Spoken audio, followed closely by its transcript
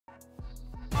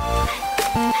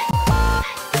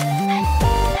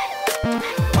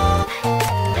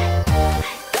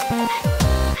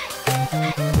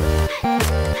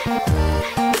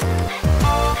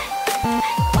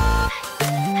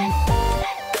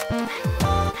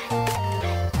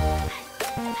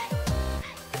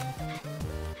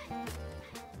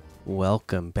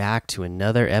welcome back to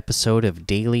another episode of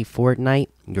Daily Fortnite,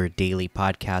 your daily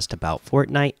podcast about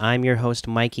Fortnite. I'm your host,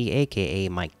 Mikey, aka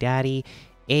Mike Daddy,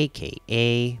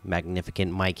 aka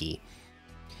Magnificent Mikey.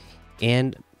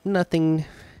 And nothing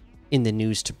in the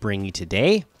news to bring you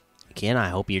today. Again, I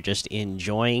hope you're just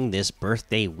enjoying this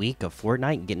birthday week of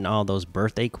Fortnite, getting all those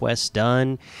birthday quests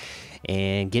done,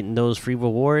 and getting those free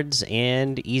rewards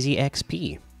and easy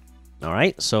XP. All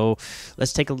right, so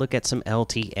let's take a look at some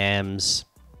LTMs.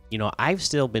 You know, I've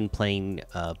still been playing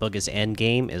Bugga's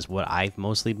Endgame is what I've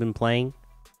mostly been playing.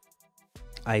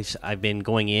 I've been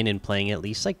going in and playing at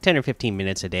least like 10 or 15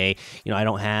 minutes a day. You know, I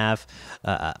don't have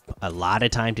a lot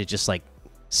of time to just like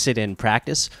sit and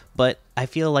practice, but I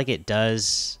feel like it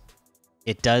does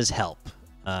help.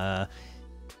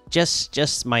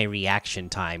 Just my reaction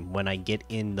time when I get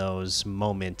in those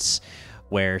moments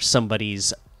where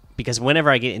somebody's, because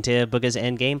whenever I get into Bugga's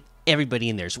Endgame, everybody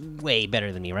in there's way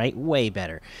better than me, right? Way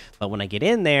better. But when I get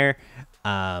in there,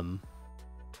 and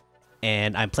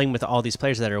I'm playing with all these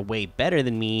players that are way better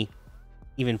than me,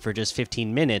 even for just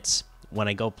 15 minutes, when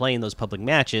I go play in those public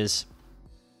matches,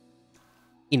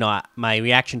 you know, my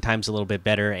reaction time's a little bit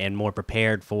better and more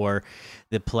prepared for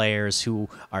the players who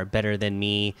are better than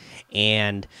me.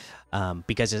 And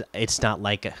because it's not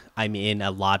like I'm in a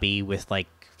lobby with like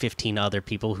 15 other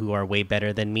people who are way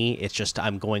better than me. It's just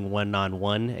I'm going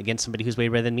one-on-one against somebody who's way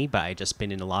better than me, but I just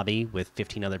been in a lobby with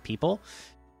 15 other people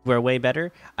who are way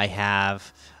better. I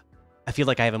feel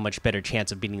like I have a much better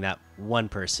chance of beating that one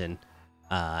person.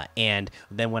 And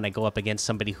then when I go up against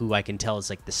somebody who I can tell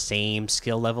is like the same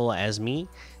skill level as me,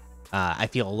 I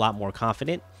feel a lot more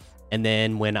confident. And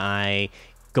then when I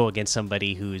go against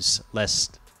somebody who's less,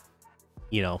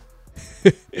 you know,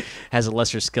 has a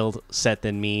lesser skill set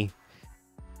than me,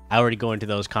 I already go into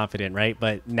those confident, right?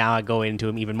 But now I go into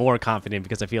them even more confident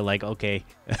because I feel like, okay,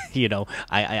 you know,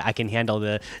 I can handle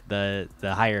the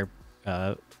higher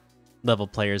level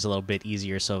players a little bit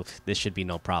easier, so this should be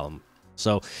no problem.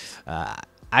 So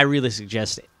I really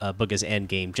suggest Bugga's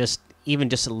Endgame, just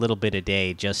a little bit a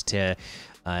day, just to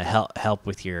help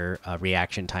with your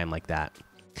reaction time like that.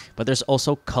 But there's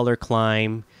also Color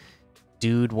Climb,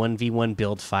 Dude 1v1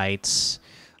 build fights,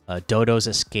 Dodo's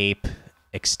Escape,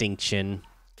 Extinction,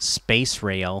 Space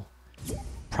Rail,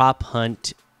 Prop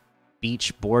Hunt,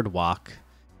 Beach Boardwalk,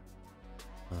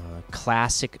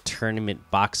 Classic Tournament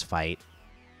Box Fight,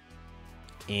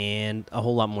 and a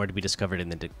whole lot more to be discovered in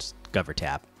the Discover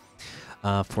tab.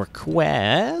 For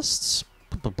quests,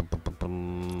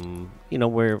 you know,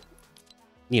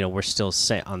 we're still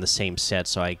set on the same set,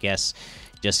 so I guess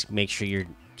just make sure you're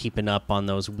keeping up on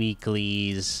those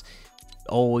weeklies.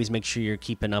 Always make sure you're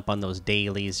keeping up on those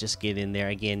dailies. Just get in there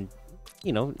again.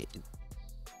 You know,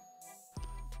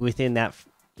 within that,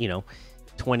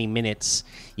 20 minutes,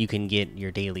 you can get your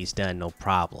dailies done, no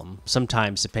problem.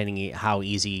 Sometimes, depending how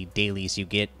easy dailies you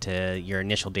get to your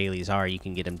initial dailies are, you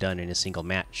can get them done in a single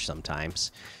match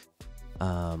sometimes.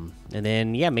 And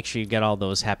then, yeah, make sure you get all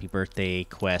those happy birthday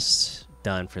quests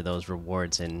done for those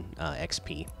rewards and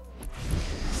XP.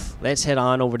 Let's head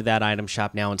on over to that item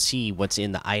shop now and see what's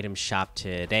in the item shop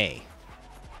today.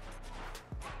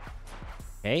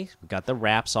 Okay, we got the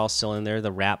wraps all still in there.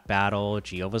 The Rap Battle,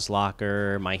 Jehovah's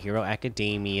Locker, My Hero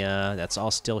Academia. That's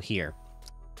all still here.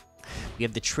 We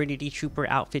have the Trinity Trooper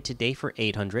outfit today for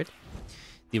 800.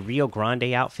 The Rio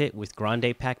Grande outfit with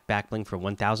Grande Pack backbling for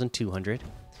 1,200.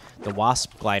 The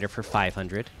Wasp Glider for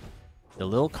 500. The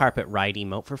Little Carpet Ride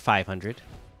emote for 500.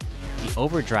 The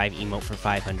Overdrive emote for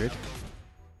 500.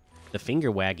 The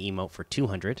Finger Wag emote for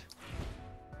 200.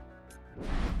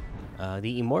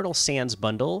 The Immortal Sands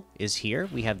bundle is here.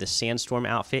 We have the Sandstorm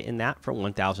outfit in that for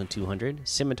 1,200.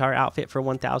 Scimitar outfit for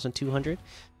 1,200.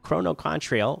 Chrono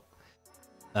Contrail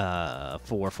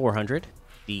for 400.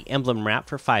 The Emblem Wrap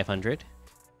for 500.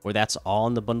 Or that's all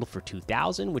in the bundle for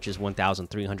 2,000, which is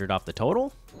 1,300 off the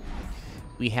total.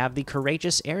 We have the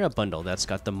Courageous Era bundle. That's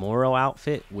got the Moro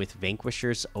outfit with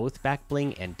Vanquisher's Oath back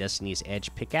bling and Destiny's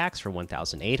Edge pickaxe for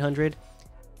 1,800.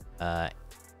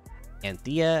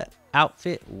 Anthea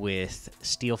outfit with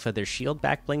Steel Feather Shield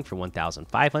back bling for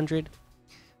 1,500.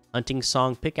 Hunting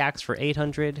Song pickaxe for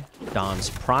 800. Dawn's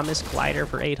Promise glider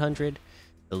for 800.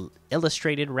 The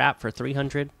Illustrated Wrap for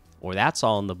 300. Or that's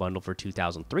all in the bundle for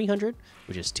 2,300,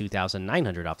 which is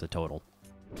 2,900 off the total.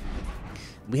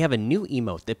 We have a new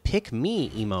emote, the Pick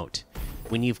Me emote,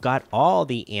 when you've got all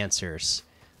the answers.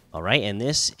 All right, and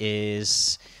this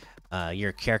is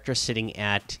your character sitting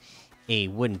at a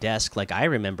wooden desk like I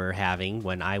remember having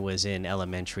when I was in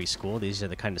elementary school. These are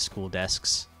the kind of school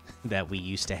desks that we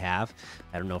used to have.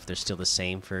 I don't know if they're still the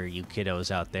same for you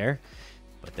kiddos out there,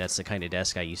 but that's the kind of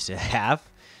desk I used to have.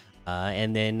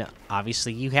 And then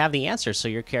obviously you have the answer, so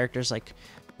your character's like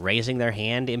raising their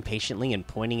hand impatiently and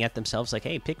pointing at themselves like,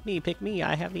 hey, pick me,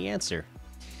 I have the answer.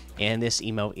 And this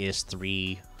emote is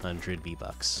 300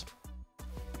 V-Bucks.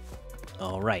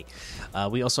 All right.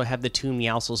 We also have the two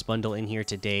Meowscles bundle in here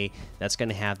today. That's going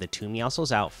to have the two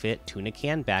Meowscles outfit, tuna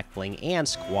can back bling, and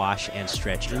squash and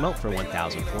stretch emote for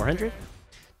 1,400.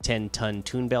 10-ton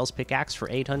Toon Bells pickaxe for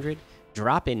 800.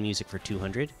 Drop-in music for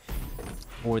 200.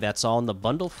 Or that's all in the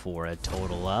bundle for a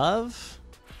total of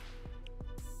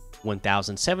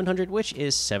 1,700, which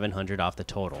is 700 off the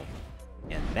total.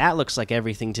 And that looks like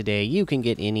everything today. You can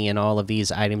get any and all of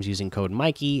these items using code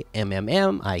Mikey,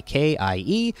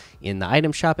 MMMIKIE, in the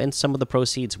item shop, and some of the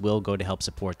proceeds will go to help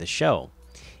support the show.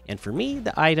 And for me,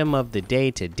 the item of the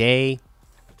day today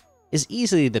is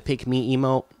easily the Pick Me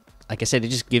emote. Like I said, it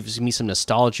just gives me some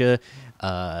nostalgia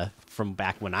from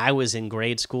back when I was in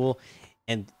grade school.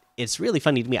 And it's really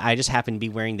funny to me. I just happen to be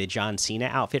wearing the John Cena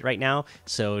outfit right now.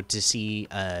 So to see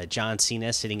John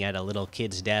Cena sitting at a little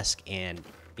kid's desk and,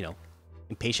 you know,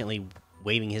 impatiently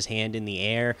waving his hand in the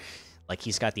air like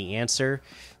he's got the answer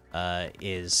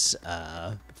is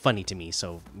funny to me.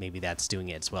 So maybe that's doing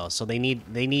it as well. So they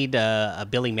need a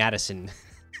Billy Madison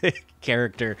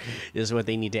character is what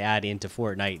they need to add into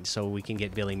Fortnite, so we can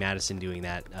get Billy Madison doing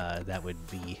that. That would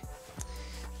be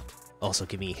also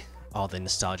give me all the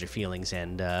nostalgia feelings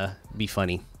and be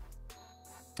funny.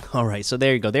 All right, so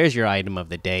there you go. There's your item of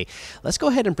the day. Let's go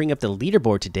ahead and bring up the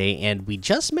leaderboard today. And we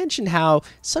just mentioned how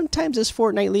sometimes this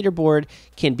Fortnite leaderboard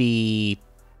can be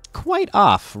quite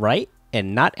off, right?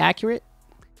 And not accurate.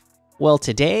 Well,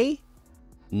 today,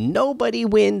 nobody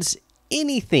wins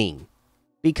anything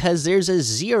because there's a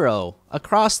 0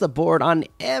 across the board on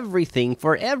everything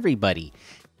for everybody.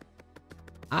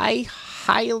 I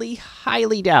highly,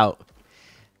 highly doubt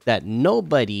that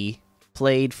nobody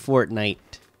played Fortnite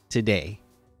today.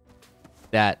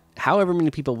 That however many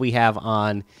people we have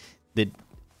on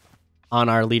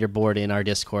our leaderboard in our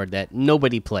Discord, that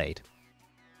nobody played.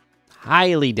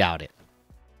 Highly doubt it.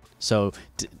 So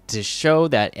to show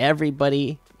that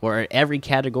everybody or every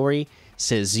category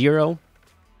says 0,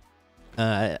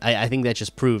 I think that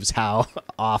just proves how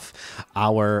off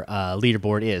our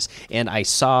leaderboard is. And I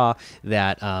saw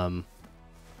that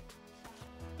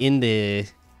in the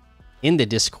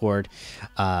Discord,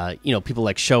 you know, people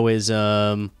like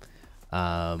Showism,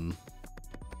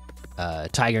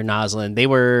 Tiger Noslin,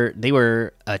 they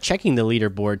were checking the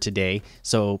leaderboard today.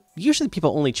 So usually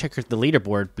people only check the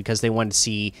leaderboard because they want to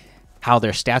see how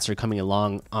their stats are coming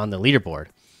along on the leaderboard,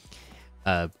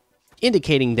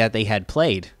 indicating that they had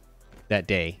played that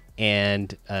day,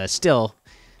 and still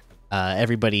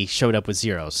everybody showed up with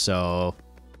 0. So,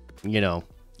 you know,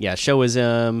 yeah,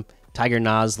 Showism, Tiger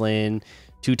Noslin,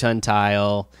 2-ton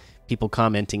tile, people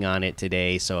commenting on it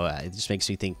today. So it just makes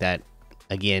me think that,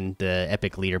 again, the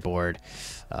epic leaderboard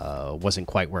wasn't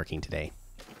quite working today.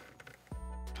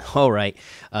 All right,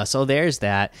 so there's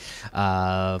that.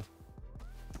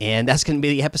 And that's going to be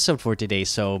the episode for today.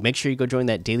 So make sure you go join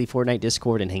that daily Fortnite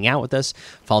Discord and hang out with us.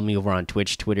 Follow me over on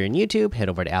Twitch, Twitter, and YouTube. Head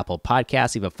over to Apple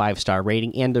Podcasts, leave a 5-star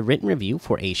rating and a written review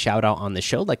for a shout out on the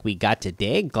show like we got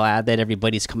today. Glad that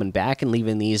everybody's coming back and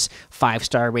leaving these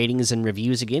 5-star ratings and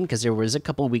reviews again, because there was a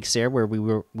couple weeks there where we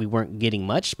weren't getting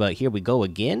much, but here we go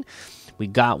again. We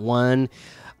got one.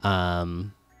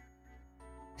 Okay,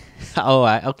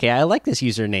 I like this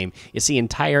username. It's the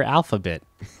entire alphabet.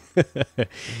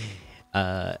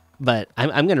 But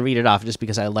I'm gonna read it off just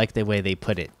because I like the way they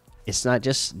put it. It's not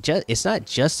just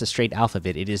a straight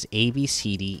alphabet. It is A B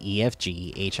C D E F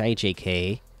G H I J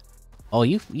K. Oh,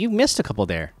 you missed a couple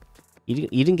there. You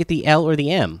didn't get the L or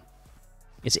the M.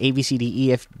 It's A B C D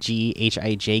E F G H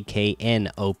I J K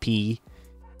N O P.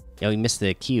 Yeah, we missed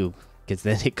the Q because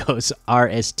then it goes R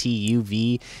S T U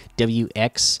V W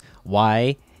X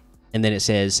Y, and then it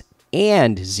says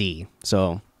and Z.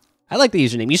 So I like the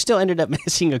username. You still ended up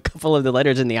missing a couple of the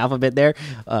letters in the alphabet there,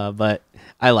 but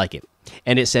I like it.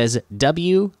 And it says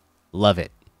W, love it.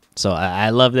 So I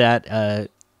love that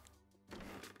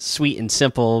sweet and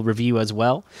simple review as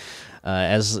well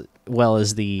as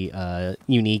the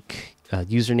unique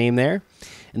username there.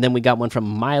 And then we got one from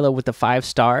Milo with the 5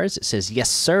 stars. It says, yes,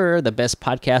 sir, the best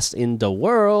podcast in the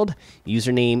world.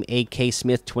 Username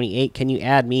AKSmith28. Can you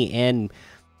add me and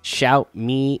shout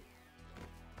me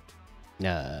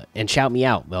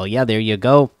out? Well, yeah, there you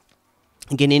go.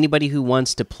 Again, anybody who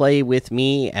wants to play with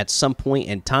me at some point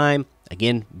in time,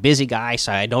 again, busy guy,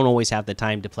 so I don't always have the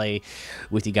time to play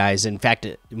with you guys. In fact,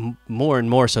 more and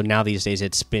more so now these days,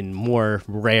 it's been more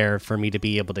rare for me to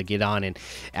be able to get on and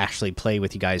actually play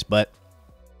with you guys. But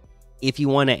if you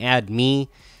want to add me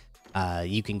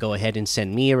You can go ahead and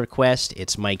send me a request.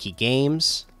 It's Mikey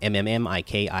Games,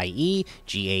 MMMIKIE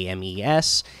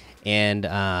GAMES, and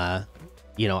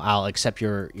I'll accept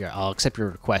your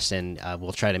request, and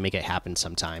we'll try to make it happen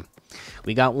sometime.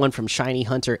 We got one from Shiny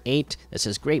Hunter 8 that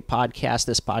says, "Great podcast.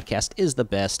 This podcast is the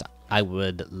best. I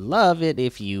would love it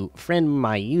if you friend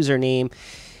my username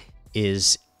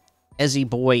is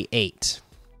EzzyBoy8."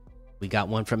 We got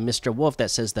one from Mr. Wolf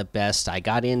that says, "The best. I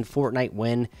got in Fortnite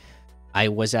when I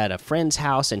was at a friend's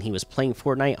house and he was playing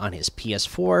Fortnite on his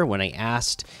PS4 when I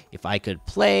asked if I could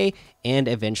play, and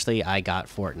eventually I got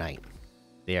Fortnite."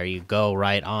 There you go,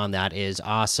 right on. That is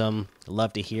awesome.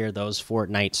 Love to hear those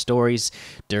Fortnite stories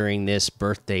during this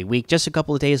birthday week. Just a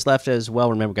couple of days left as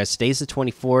well. Remember, guys, today's the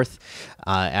 24th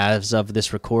as of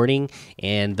this recording,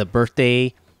 and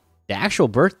the actual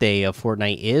birthday of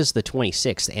Fortnite is the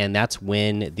 26th, and that's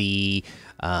when the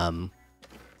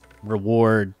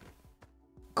reward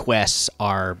quests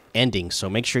are ending. So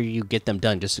make sure you get them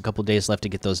done. Just a couple days left to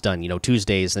get those done.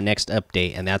 Tuesday is the next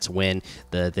update, and that's when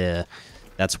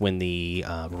the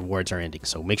rewards are ending.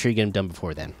 So make sure you get them done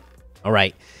before then. All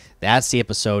right, that's the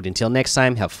episode. Until next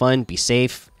time, have fun, be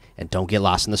safe, and don't get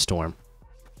lost in the storm.